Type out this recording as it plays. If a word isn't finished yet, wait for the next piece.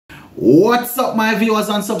What's up, my viewers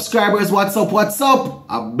and subscribers? What's up?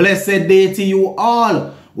 A blessed day to you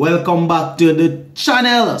all. Welcome back to the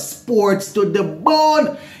channel, Sports to the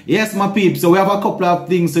Bone. Yes, my peeps, so we have a couple of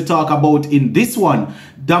things to talk about in this one.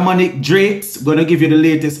 Dominic Drake's gonna give you the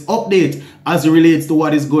latest update as it relates to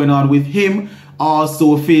what is going on with him.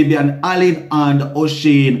 Also, Fabian Allen and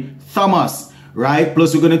Oshane Thomas, right?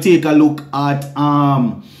 Plus, we're gonna take a look at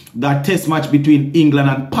that test match between England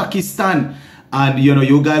and Pakistan. And,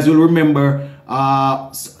 you guys will remember,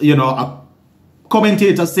 a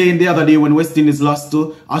commentator saying the other day when West Indies lost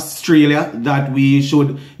to Australia that we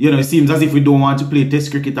should, it seems as if we don't want to play test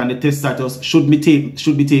cricket and the test status should be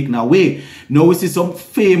taken away. Now we see some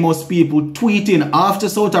famous people tweeting after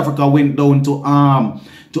South Africa went down to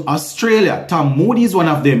Australia. Tom Moody is one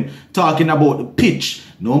of them, talking about the pitch.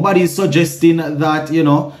 Nobody is suggesting that,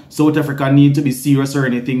 South Africa need to be serious or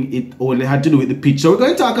anything. It only had to do with the pitch. So we're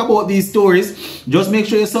going to talk about these stories. Just make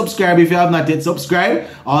sure you subscribe if you have not yet subscribed.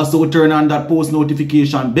 Also turn on that post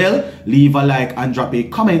notification bell. Leave a like and drop a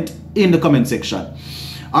comment in the comment section.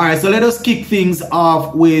 Alright, so let us kick things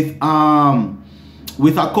off with a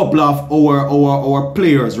couple of our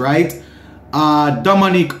players, right?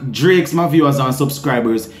 Dominic Drake's, my viewers and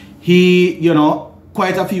subscribers. He,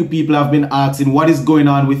 quite a few people have been asking what is going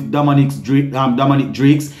on with Dominic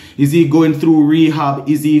Drake's. Is he going through rehab?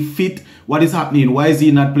 Is he fit? What is happening? Why is he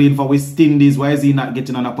not playing for West Indies? Why is he not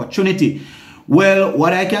getting an opportunity? Well,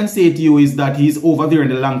 what I can say to you is that he's over there in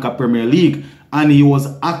the Lanka Premier League and he was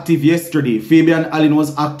active yesterday. Fabian Allen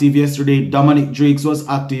was active yesterday. Dominic Drake's was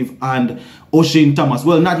active, and Oshane Thomas,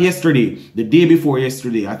 well, not yesterday, the day before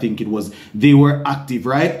yesterday, I think it was, they were active,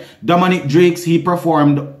 right? Dominic Drake's, he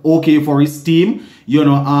performed okay for his team,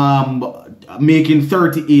 making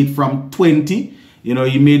 38 from 20.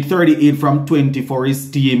 He made 38 from 20 for his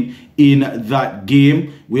team in that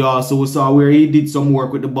game. We also saw where he did some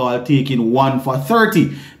work with the ball, taking 1 for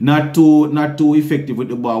 30. Not too effective with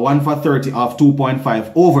the ball. 1 for 30 off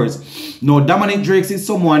 2.5 overs. Now, Dominic Drake's is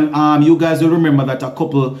someone, you guys will remember that a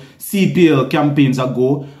couple CPL campaigns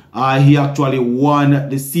ago, he actually won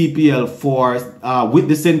the CPL for with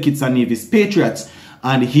the St. Kitts and Nevis Patriots.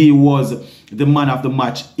 And he was the man of the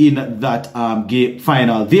match in that game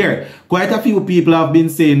final there. Quite a few people have been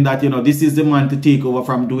saying that, this is the man to take over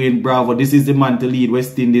from Dwayne Bravo. This is the man to lead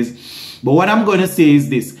West Indies. But what I'm going to say is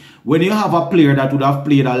this. When you have a player that would have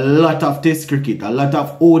played a lot of test cricket, a lot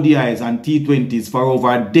of ODIs and T20s for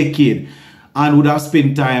over a decade, and would have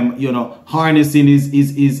spent time, harnessing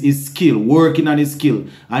his skill, working on his skill,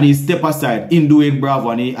 and he step aside in Dwayne Bravo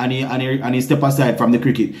and he step aside from the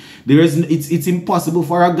cricket. It's impossible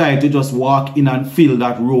for a guy to just walk in and fill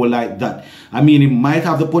that role like that. I mean, he might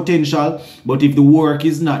have the potential, but if the work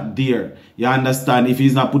is not there, you understand, if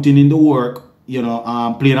he's not putting in the work, playing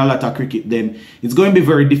a lot of cricket, then it's going to be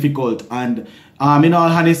very difficult. And in all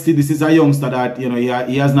honesty, this is a youngster that,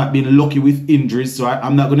 he has not been lucky with injuries. So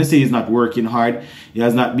I'm not going to say he's not working hard. He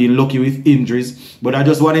has not been lucky with injuries. But I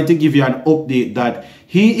just wanted to give you an update that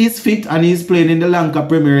he is fit and he's playing in the Lanka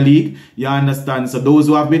Premier League. You understand? So those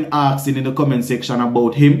who have been asking in the comment section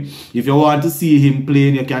about him, if you want to see him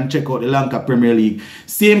playing, you can check out the Lanka Premier League.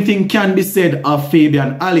 Same thing can be said of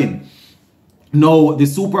Fabian Allen. Now, the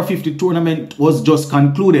Super 50 tournament was just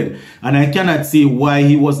concluded, and I cannot say why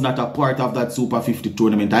he was not a part of that Super 50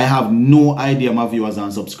 tournament. I have no idea, my viewers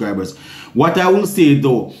and subscribers. What I will say,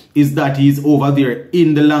 though, is that he's over there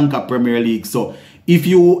in the Lanka Premier League. So, if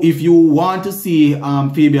you want to see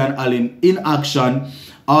Fabian Allen in action,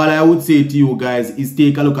 all I would say to you guys is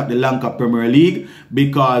take a look at the Lanka Premier League,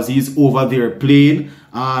 because he's over there playing.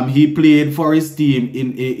 He played for his team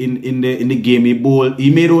in the game. He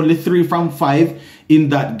made only 3 from 5 in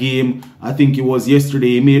that game. I think it was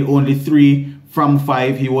yesterday. He made only 3 from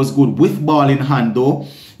 5. He was good with ball in hand, though.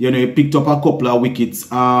 He picked up a couple of wickets.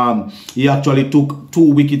 He actually took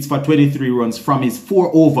 2 wickets for 23 runs from his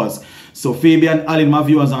 4 overs. So Fabian Allen, my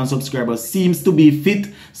viewers and subscribers, seems to be fit.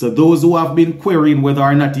 So those who have been querying whether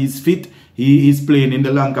or not he's fit, he is playing in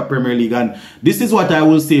the Lanka Premier League. And this is what I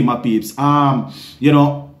will say, my peeps. I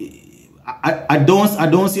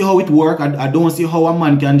don't see how it works. I don't see how a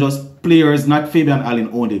man can just, players, not Fabian Allen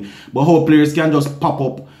only, but how players can just pop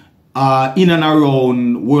up in and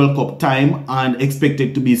around World Cup time and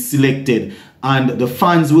expected to be selected. And the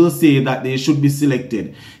fans will say that they should be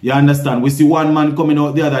selected. You understand? We see one man coming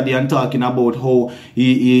out the other day and talking about how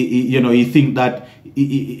he think that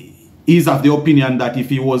He's of the opinion that if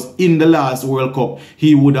he was in the last World Cup,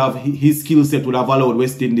 he would have, his skill set would have allowed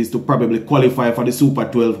West Indies to probably qualify for the Super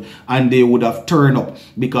 12, and they would have turned up,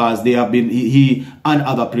 because they have been, he and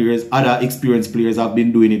other players, other experienced players have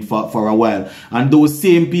been doing it for a while. And those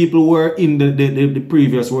same people were in the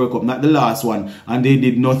previous World Cup, not the last one, and they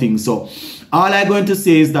did nothing. So all I'm going to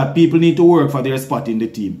say is that people need to work for their spot in the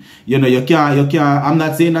team. You know, you can't, I'm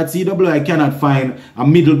not saying that CWI cannot find a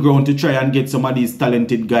middle ground to try and get some of these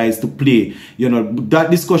talented guys to play. You know,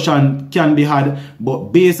 that discussion can be had,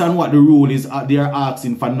 but based on what the rule is, they are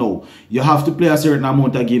asking for now. You have to play a certain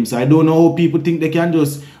amount of games. So I don't know how people think they can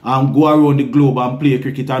just go around the globe and play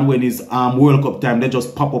cricket, and when it's World Cup time, they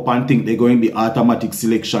just pop up and think they're going to be automatic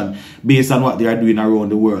selection based on what they are doing around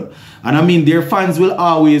the world. And I mean, their fans will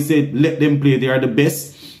always say, let them play, they are the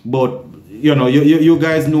best. But, you know, you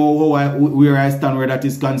guys know where I stand where that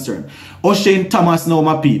is concerned. O'Shane Thomas now,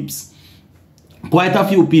 my peeps. Quite a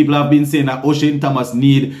few people have been saying that O'Shane Thomas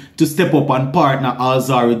need to step up and partner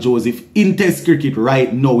Alzarri Joseph in Test cricket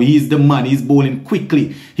right now. He's the man. He's bowling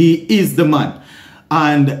quickly. He is the man.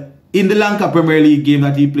 And in the Lanka Premier League game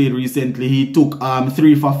that he played recently, he took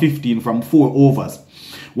 3 for 15 from 4 overs.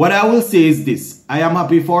 What I will say is this: I am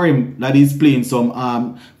happy for him that he's playing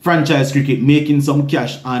some franchise cricket, making some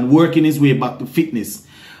cash and working his way back to fitness.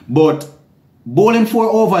 But bowling 4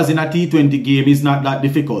 overs in a T20 game is not that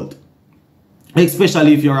difficult,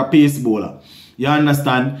 especially if you're a pace bowler. You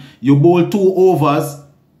understand? You bowl 2 overs,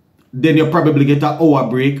 then you probably get an hour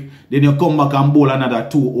break, then you come back and bowl another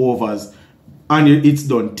 2 overs, and it's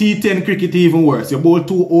done. T10 cricket even worse. You bowl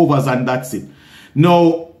 2 overs and that's it.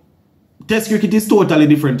 Now, Test cricket is totally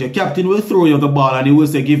different. Your captain will throw you the ball and he will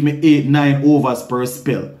say, give me 8, 9 overs per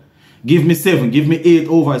spell. Give me 7, give me 8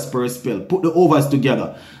 overs per spell. Put the overs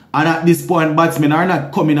together. And at this point, batsmen are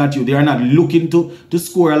not coming at you. They are not looking to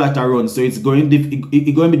score a lot of runs. So it's going to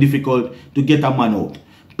be difficult to get a man out.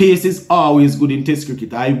 Pace is always good in Test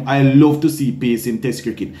cricket. I love to see pace in Test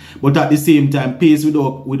cricket. But at the same time, pace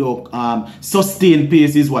without sustained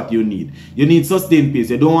pace is what you need. You need sustained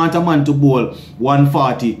pace. You don't want a man to bowl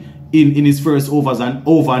 140 in his first overs and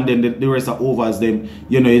then the rest of overs, then,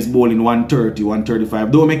 you know, he's bowling 130,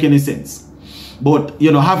 135. Don't make any sense. But, you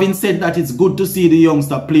know, having said that, it's good to see the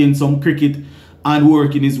youngster playing some cricket and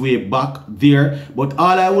working his way back there. But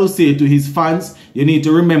all I will say to his fans, you need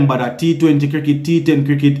to remember that T20 cricket, T10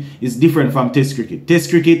 cricket is different from Test cricket. Test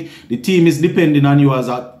cricket, the team is depending on you as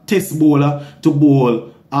a test bowler to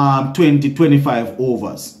bowl 20, 25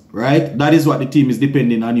 overs. Right? That is what the team is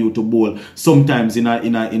depending on you to bowl sometimes in a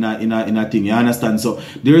thing. You understand? So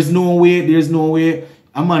there's no way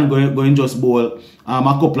a man going just bowl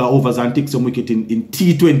a couple of overs and take some wicket in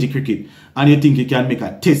T20 cricket and you think you can make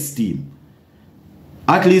a test team.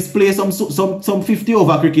 At least play some 50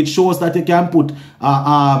 over cricket, shows that you can put 2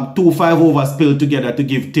 5-over spell together to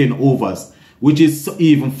give 10 overs, which is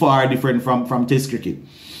even far different from Test cricket.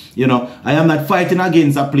 You know, I am not fighting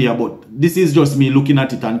against a player, but this is just me looking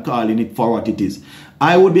at it and calling it for what it is.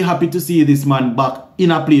 I would be happy to see this man back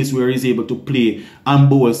in a place where he's able to play and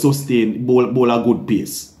bowl, sustain, bowl a good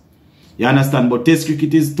pace. You understand? But Test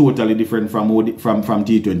cricket is totally different from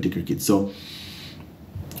T20 cricket. So,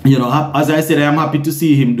 you know, as I said, I am happy to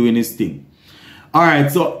see him doing his thing.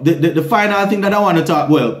 Alright, so the final thing that I want to talk,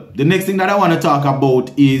 well, the next thing that I want to talk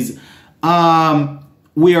about is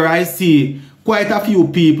where I see quite a few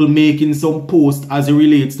people making some posts as it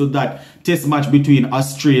relates to that test match between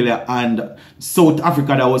Australia and South Africa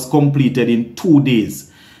that was completed in 2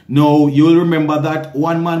 days. Now, you'll remember that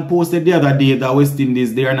one man posted the other day that West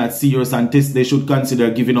Indies, they are not serious and they should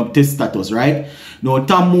consider giving up test status, right? Now,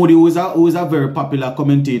 Tom Moody, who is a very popular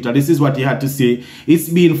commentator, this is what he had to say. It's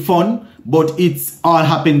been fun, but it's all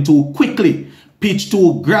happened too quickly. Pitch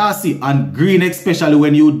too grassy and green, especially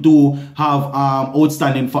when you do have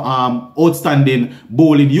outstanding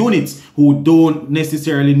bowling units who don't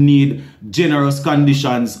necessarily need generous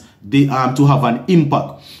conditions to have an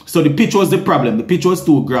impact. So the pitch was the problem. The pitch was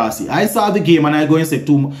too grassy. I saw the game and I go and say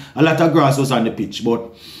a lot of grass was on the pitch,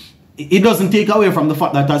 but it doesn't take away from the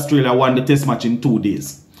fact that Australia won the test match in 2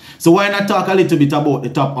 days. So why not talk a little bit about the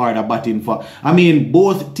top order batting for? I mean,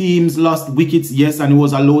 both teams lost wickets, yes, and it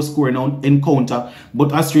was a low-scoring encounter,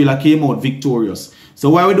 but Australia came out victorious.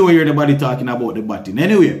 So why we don't hear anybody talking about the batting?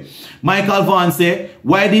 Anyway, Michael Vaughan said,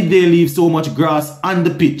 why did they leave so much grass on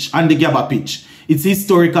the pitch, on the Gabba pitch? It's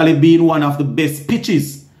historically been one of the best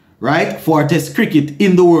pitches, right, for Test cricket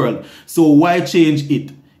in the world. So why change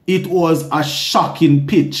it? It was a shocking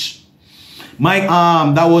pitch.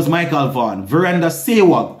 That was Michael Vaughan. Virender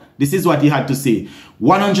Sehwag. This is what he had to say.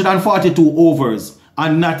 142 overs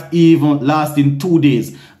and not even lasting 2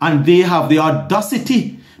 days. And they have the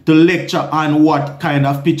audacity to lecture on what kind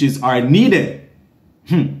of pitches are needed.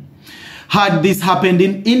 Had this happened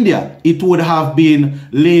in India, it would have been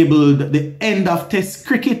labeled the end of Test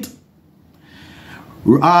cricket.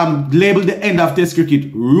 Labeled the end of Test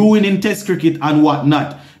cricket, ruining Test cricket and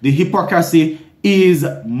whatnot. The hypocrisy is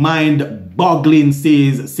mind-boggling,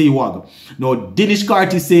 says Sehwag. Now, Dinesh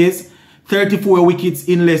Karti says 34 wickets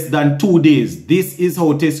in less than 2 days. This is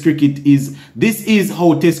how Test cricket is. This is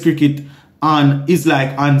how Test cricket is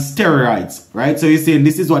like on steroids, right? So he's saying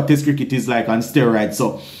this is what Test cricket is like on steroids.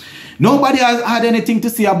 So nobody has had anything to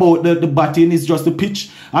say about the batting. It's just the pitch.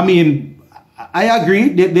 I mean, I agree.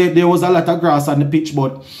 There was a lot of grass on the pitch,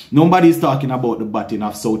 but nobody's talking about the batting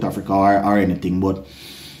of South Africa or anything. But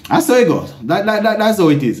that's how it goes. That's how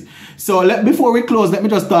it is. So before we close, let me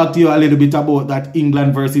just talk to you a little bit about that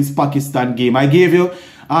England versus Pakistan game. I gave you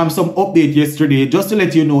some update yesterday just to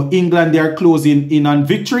let you know England, they are closing in on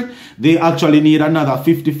victory. They actually need another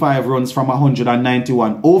 55 runs from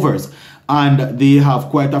 191 overs. And they have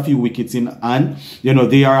quite a few wickets in hand. You know,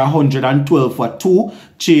 they are 112 for 2,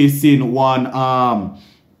 chasing one, I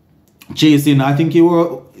think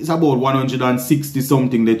it's about 160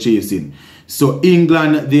 something they're chasing. So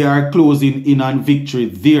England, they are closing in on victory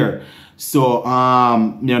there. So,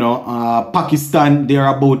 Pakistan, they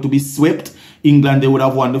are about to be swept. England, they would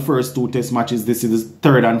have won the first 2 test matches. This is the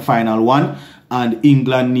third and final one. And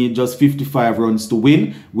England need just 55 runs to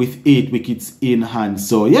win with 8 wickets in hand.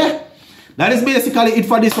 So, yeah. That is basically it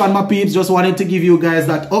for this one, my peeps. Just wanted to give you guys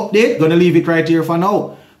that update. Gonna leave it right here for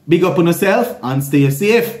now. Big up on yourself and stay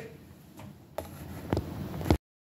safe.